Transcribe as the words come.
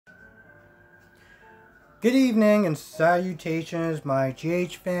Good evening and salutations, my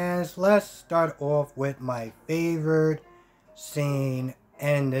GH fans. Let's start off with my favorite scene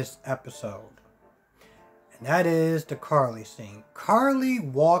in this episode. And that is the Carly scene. Carly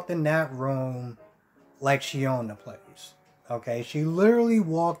walked in that room like she owned the place. Okay, she literally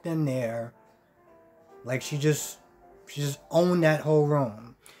walked in there like she just owned that whole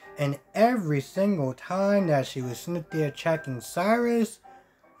room. And every single time that she was sitting there checking Cyrus,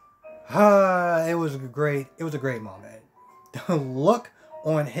 it was a great moment. The look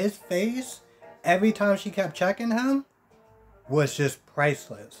on his face every time she kept checking him was just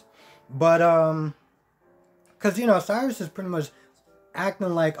priceless. But cause Cyrus is pretty much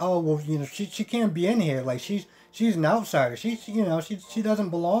acting like, oh well, she can't be in here. Like she's an outsider. She doesn't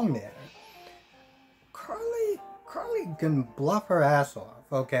belong there. Carly can bluff her ass off.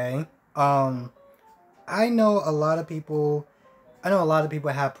 Okay. I know a lot of people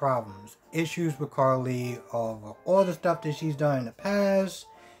have problems, issues with Carly, over all the stuff that she's done in the past,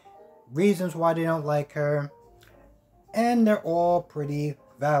 reasons why they don't like her, and they're all pretty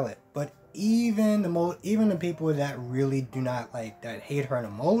valid. But even the people that really do not like, that hate her the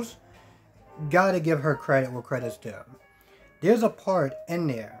most, gotta give her credit where credit's due. There's a part in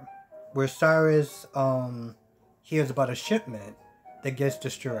there where Cyrus hears about a shipment that gets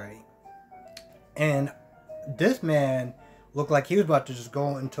destroyed, and this man looked like he was about to just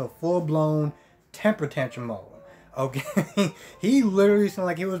go into full-blown temper tantrum mode. Okay? He literally seemed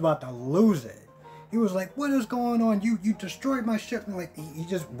like he was about to lose it. He was like, what is going on? You destroyed my ship. And like, he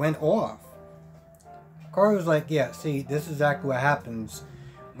just went off. Carly was like, yeah, see, this is exactly what happens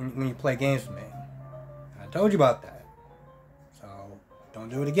when you play games with me. I told you about that. So, don't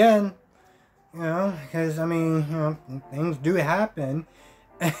do it again. Because, things do happen.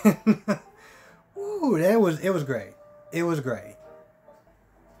 And, ooh, it was great. It was great.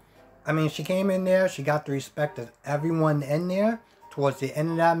 I mean, she came in there. She got the respect of everyone in there. Towards the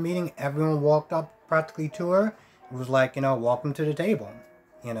end of that meeting, everyone walked up practically to her. It was like, welcome to the table.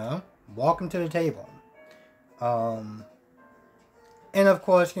 Welcome to the table. And of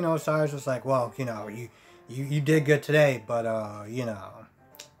course, Cyrus was like, well, you did good today, but,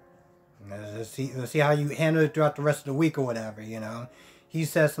 let's see how you handle it throughout the rest of the week or whatever, He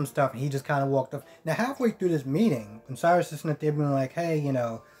said some stuff, and he just kind of walked off. Now, halfway through this meeting, when Cyrus is sitting there being like, hey,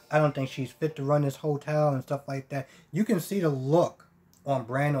 I don't think she's fit to run this hotel and stuff like that, you can see the look on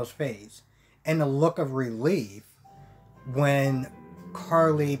Brando's face and the look of relief when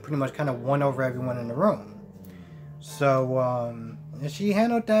Carly pretty much kind of won over everyone in the room. So, she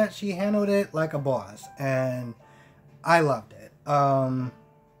handled that. She handled it like a boss, and I loved it.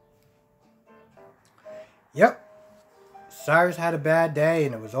 Yep. Cyrus had a bad day,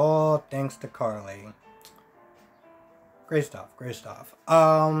 and it was all thanks to Carly. Great stuff, great stuff.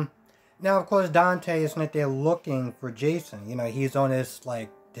 Now, of course, Dante is not there looking for Jason. He's on his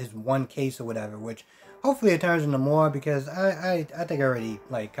one case or whatever, which hopefully it turns into more, because I think I already,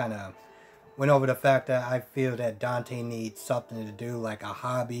 kind of went over the fact that I feel that Dante needs something to do, like a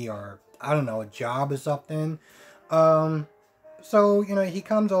hobby or, I don't know, a job or something. So, he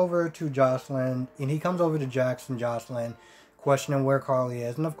comes over to Jocelyn, and he comes over to Jackson, Jocelyn, questioning where Carly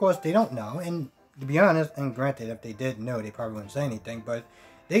is. And, of course, they don't know. And, to be honest, and granted, if they did know, they probably wouldn't say anything. But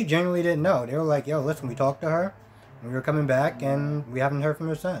they genuinely didn't know. They were like, yo, listen, we talked to her. And we were coming back, and we haven't heard from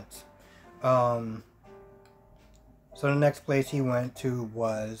her since. So, the next place he went to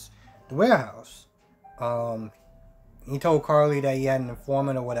was the warehouse. He told Carly that he had an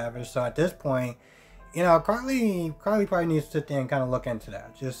informant or whatever. So, at this point, Carly probably needs to sit there and kind of look into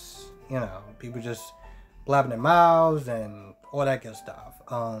that. Just, people just blabbing their mouths and all that good stuff.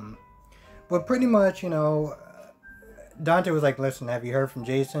 But pretty much, Dante was like, listen, have you heard from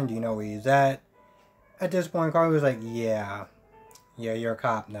Jason? Do you know where he's at? At this point, Carly was like, yeah, you're a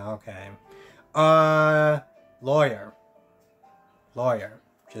cop now, okay. Lawyer.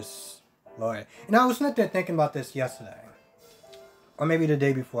 Just lawyer. And I was sitting there thinking about this yesterday. Or maybe the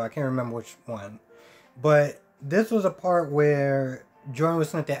day before, I can't remember which one. But this was a part where Jordan was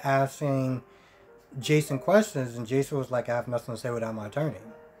sitting there asking Jason questions, and Jason was like, I have nothing to say without my attorney.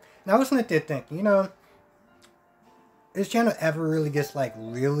 And I was sitting there thinking, this channel ever really gets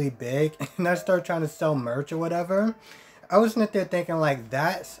really big, and I start trying to sell merch or whatever, I was sitting there thinking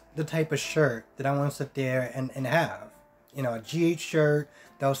that's the type of shirt that I want to sit there and have. A GH shirt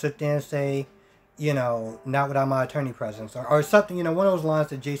that will sit there and say, not without my attorney presence, or something, one of those lines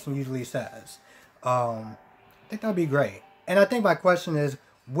that Jason usually says. I think that would be great. And I think my question is,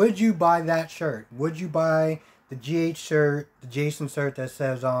 would you buy that shirt? Would you buy the GH shirt, the Jason shirt that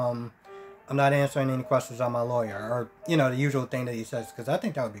says, I'm not answering any questions on my lawyer, or, the usual thing that he says, because I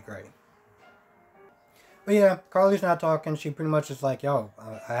think that would be great. But yeah, Carly's not talking. She pretty much is like, yo,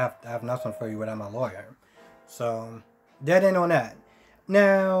 I have nothing for you without my lawyer. So, dead end on that.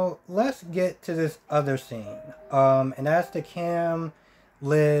 Now, let's get to this other scene. And that's the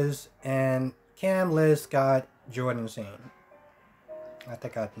Liz, Scott, Jordan scene. I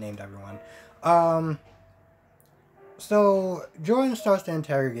think I named everyone. So, Jordan starts to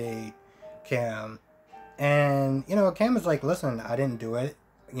interrogate Cam. And, Cam is like, listen, I didn't do it.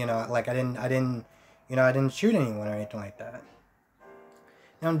 I didn't shoot anyone or anything like that.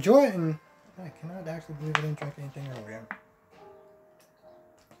 Now, Jordan, I cannot actually believe I didn't drink anything earlier.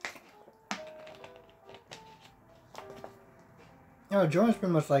 Jordan's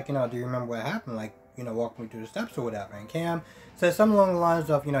pretty much like, do you remember what happened? Like, walk me through the steps or whatever. And Cam says something along the lines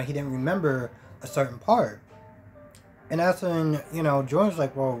of, he didn't remember a certain part. And that's when, Jordan's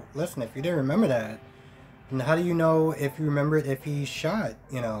like, well, listen, if you didn't remember that, then how do you know if you remembered if he shot,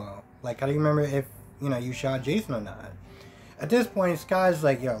 like, how do you remember if, you shot Jason or not? At this point, Sky's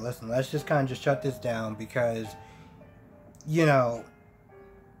like, yo, listen, let's just kind of just shut this down because, he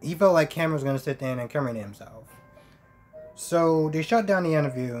felt like Cam was going to sit there and incriminate himself. So they shut down the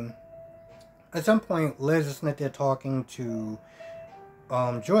interview. At some point, Liz is sitting there talking to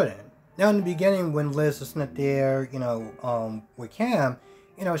Jordan. Now, in the beginning, when Liz was sitting there, with Cam,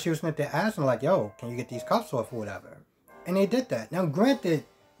 she was sitting there asking, like, yo, can you get these cuffs off or whatever? And they did that. Now, granted,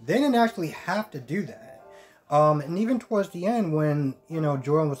 they didn't actually have to do that. And even towards the end, when,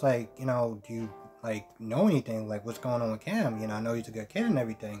 Jordan was like, do you, like, know anything? Like, what's going on with Cam? I know he's a good kid and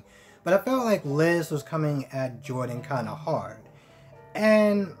everything. But I felt like Liz was coming at Jordan kind of hard.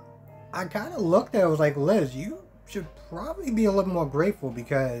 And I kind of looked at it, I was like, Liz, you should probably be a little more grateful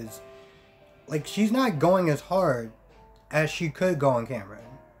because, like, she's not going as hard as she could go on Cameron.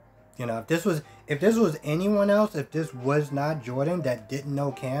 If this was anyone else, if this was not Jordan that didn't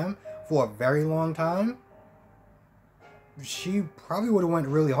know Cam for a very long time, she probably would have went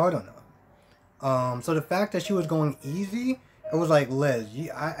really hard on him. So the fact that she was going easy, it was like, Liz,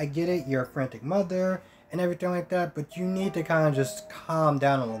 I get it, you're a frantic mother and everything like that, but you need to kind of just calm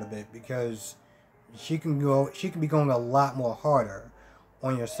down a little bit because she can be going a lot more harder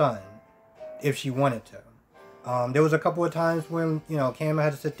on your son if she wanted to. There was a couple of times when, Cam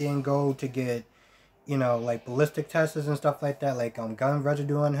had to sit there and go to get, like ballistic tests and stuff like that, like gun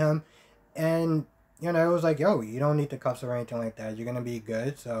residue on him. And, it was like, yo, you don't need the cuffs or anything like that. You're going to be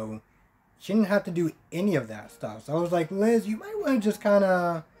good. So she didn't have to do any of that stuff. So I was like, Liz, you might want to just kind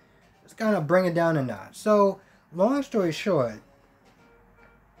of bring it down a notch. So long story short,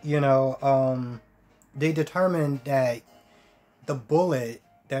 they determined that the bullet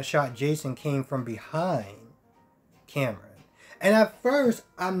that shot Jason came from behind Cameron. And at first,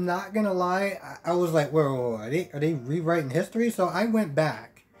 I'm not gonna lie, I was like, whoa, are they rewriting history? So I went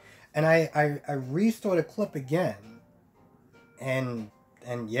back and I restored a clip again. And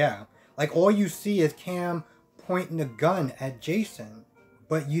yeah, like all you see is Cam pointing the gun at Jason,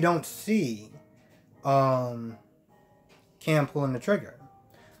 but you don't see Cam pulling the trigger.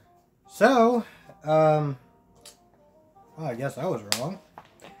 So, well, I guess I was wrong.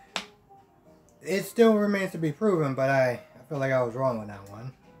 It still remains to be proven, but I feel like I was wrong on that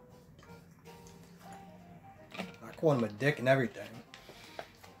one. I called him a dick and everything.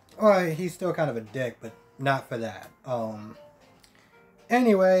 Well, he's still kind of a dick, but not for that.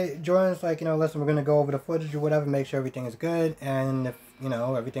 Anyway, Jordan's like, listen, we're going to go over the footage or whatever, make sure everything is good, and if,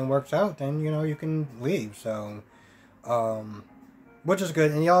 everything works out, then, you can leave, so, which is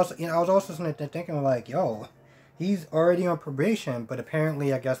good. And he also, I was also sitting there thinking, like, yo, he's already on probation, but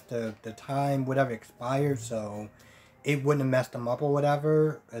apparently, I guess the time, whatever, expired, so it wouldn't have messed him up or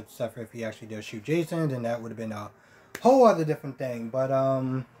whatever, except for if he actually did shoot Jason, then that would have been a whole other different thing. But,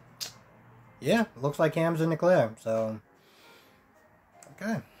 yeah, looks like Cam's in the clear, so,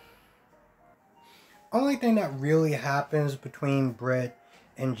 okay. Only thing that really happens between Britt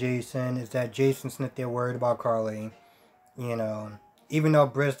and Jason is that Jason's not there worried about Carly, even though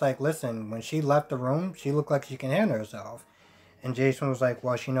Britt's like, listen, when she left the room, she looked like she can handle herself. And Jason was like,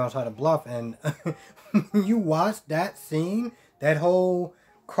 well, she knows how to bluff. And you watch that scene, that whole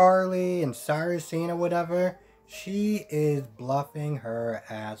Carly and Cyrus scene or whatever, she is bluffing her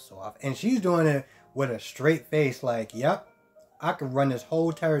ass off. And she's doing it with a straight face like, yep, I could run this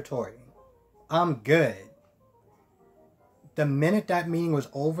whole territory. I'm good. The minute that meeting was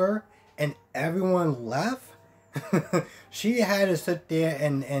over and everyone left, she had to sit there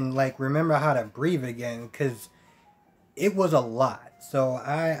and like remember how to breathe again, because it was a lot. So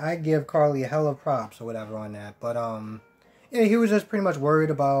I give Carly a hell of props or whatever on that. But yeah, he was just pretty much worried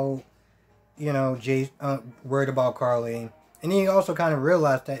about, worried about Carly. And he also kind of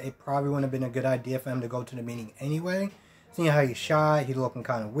realized that it probably wouldn't have been a good idea for him to go to the meeting anyway. Seeing how he's shot, he's looking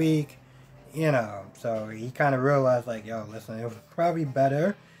kind of weak, you know. So he kind of realized, like, yo, listen, it was probably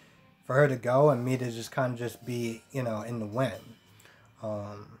better for her to go and me to just kind of just be, you know, in the win.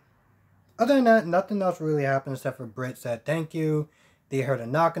 Other than that, nothing else really happened except for Britt said thank you. They heard a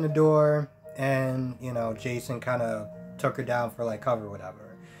knock on the door, and, you know, Jason kind of took her down for, like, cover or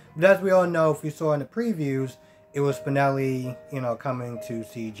whatever. But as we all know, if we saw in the previews, it was Spinelli, you know, coming to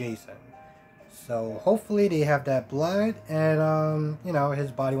see Jason. So hopefully they have that blood, and, you know,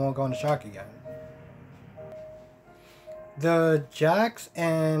 his body won't go into shock again. The Jax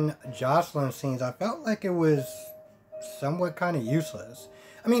and Jocelyn scenes, I felt like it was somewhat kind of useless.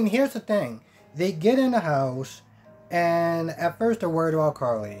 I mean, here's the thing. They get in the house, and at first they're worried about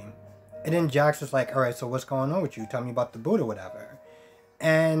Carly. And then Jax is like, alright, so what's going on with you? Tell me about the boot or whatever.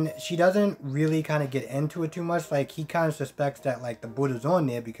 And she doesn't really kind of get into it too much. Like, he kind of suspects that, like, the boot is on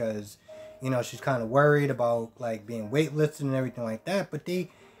there because, you know, she's kind of worried about, like, being waitlisted and everything like that. But they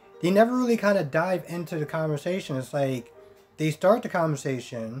never really kind of dive into the conversation. It's like, they start the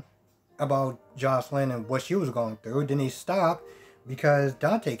conversation about Jocelyn and what she was going through. Then they stop because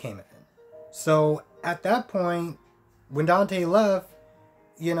Dante came in. So at that point, when Dante left,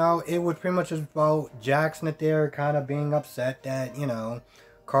 you know, it was pretty much about Jackson there kind of being upset that, you know,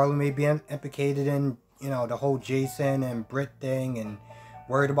 Carly may be implicated in, you know, the whole Jason and Britt thing, and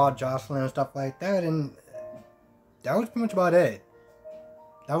worried about Jocelyn and stuff like that. And that was pretty much about it.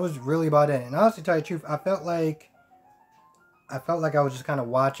 That was really about it. And honestly, to tell you the truth, I felt like I was just kind of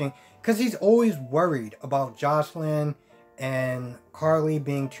watching, because he's always worried about Jocelyn and Carly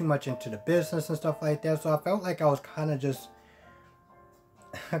being too much into the business and stuff like that. So I felt like I was kind of just,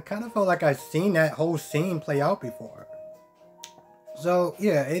 I kind of felt like I'd seen that whole scene play out before. So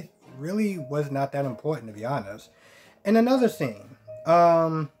yeah, it really was not that important, to be honest. And another scene,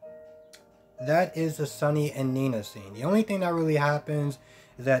 that is the Sonny and Nina scene. The only thing that really happens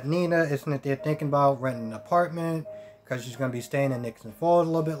is that Nina is there thinking about renting an apartment because she's going to be staying in Nixon Falls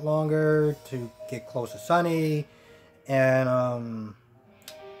a little bit longer to get close to Sonny and,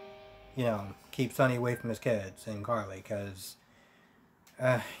 you know, keep Sonny away from his kids and Carly, because,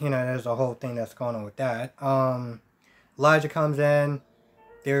 you know, there's a whole thing that's going on with that. Elijah comes in.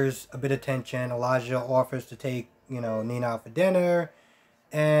 There's a bit of tension. Elijah offers to take, you know, Nina out for dinner.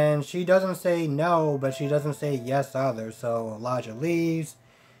 And she doesn't say no, but she doesn't say yes either. So Elijah leaves.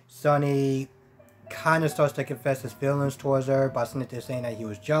 Sonny kind of starts to confess his feelings towards her by saying that he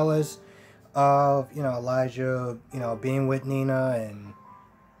was jealous of, you know, Elijah, you know, being with Nina. And,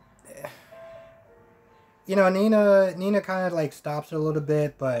 you know, Nina kind of like stops her a little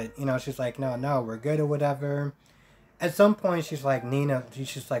bit, but, you know, she's like, no, we're good or whatever. At some point, she's like,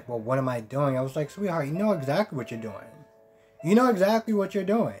 she's just like, well, what am I doing? I was like, sweetheart, you know exactly what you're doing. You know exactly what you're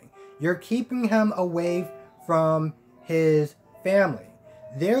doing. You're keeping him away from his family.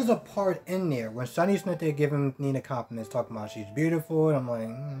 There's a part in there when Sonny's not there giving Nina compliments, talking about she's beautiful. And I'm like,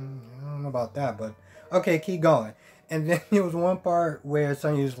 I don't know about that, but okay, keep going. And then there was one part where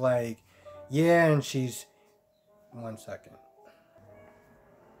Sonny was like, yeah, and she's... One second.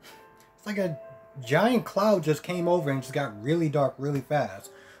 It's like a giant cloud just came over and just got really dark really fast.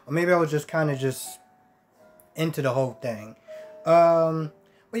 Or maybe I was just kind of just into the whole thing. But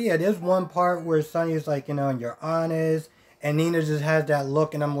yeah, there's one part where Sonny is like, you know, and you're honest, and Nina just has that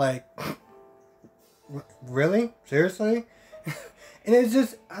look, and I'm like, really? Seriously? And it's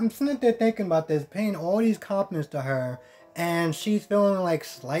just, I'm sitting there thinking about this, paying all these compliments to her, and she's feeling like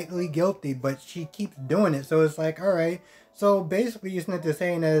slightly guilty, but she keeps doing it. So it's like, alright, so basically you're sitting there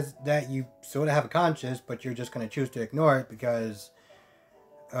saying is that you sort of have a conscience, but you're just going to choose to ignore it because,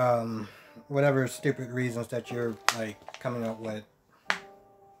 whatever stupid reasons that you're like coming up with.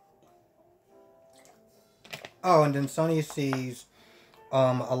 Oh, and then Sonny sees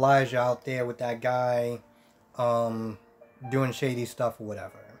Elijah out there with that guy doing shady stuff or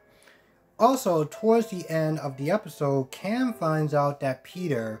whatever. Also, towards the end of the episode, Cam finds out that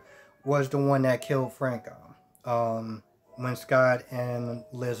Peter was the one that killed Franco when Scott and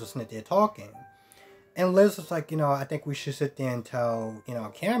Liz were sitting there talking. And Liz was like, you know, I think we should sit there and tell, you know,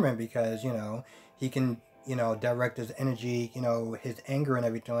 Cameron, because, you know, he can, you know, direct his energy, you know, his anger and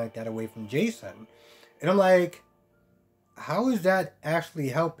everything like that away from Jason. And I'm like, how is that actually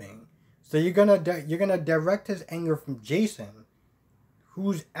helping? So you're gonna direct his anger from Jason,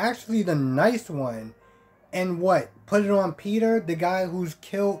 who's actually the nice one, and what? Put it on Peter, the guy who's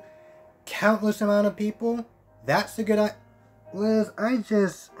killed countless amount of people? That's a good idea. Liz, I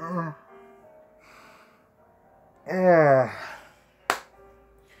just...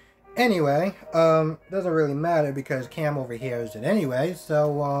 Anyway, doesn't really matter because Cam overhears it anyway,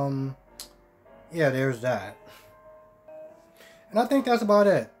 so, yeah, there's that. And I think that's about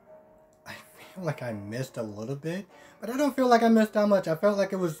it. I feel like I missed a little bit, but I don't feel like I missed that much. I felt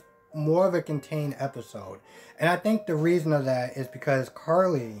like it was more of a contained episode. And I think the reason of that is because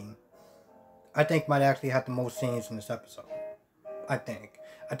Carly, I think, might actually have the most scenes in this episode. I think.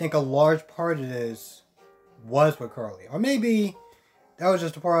 I think a large part of this was with Carly. Or maybe that was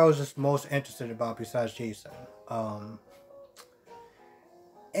just the part I was just most interested about besides Jason.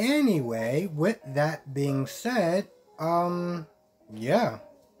 Anyway, with that being said, yeah.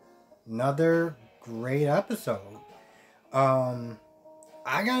 Another great episode.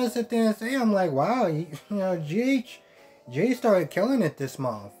 I gotta sit there and say, I'm like, wow, you know, Jay started killing it this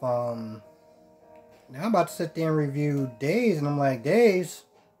month. Now I'm about to sit there and review Days, and I'm like, Days,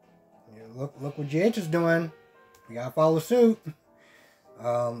 look what GH is doing. We gotta follow suit.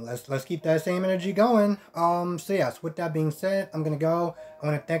 Let's keep that same energy going. So yes, with that being said, I'm gonna go. I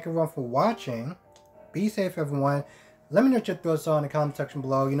want to thank everyone for watching. Be safe, everyone. Let me know what your thoughts are in the comment section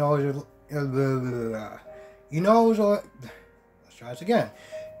below. Let's try this again.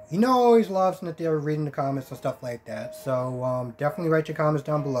 You know, I always love sitting there reading the comments and stuff like that. So definitely write your comments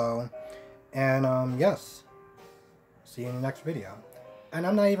down below. And yes, see you in the next video. And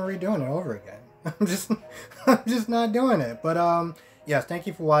I'm not even redoing it over again. I'm just not doing it. But yes, thank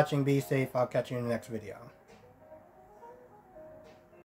you for watching. Be safe. I'll catch you in the next video.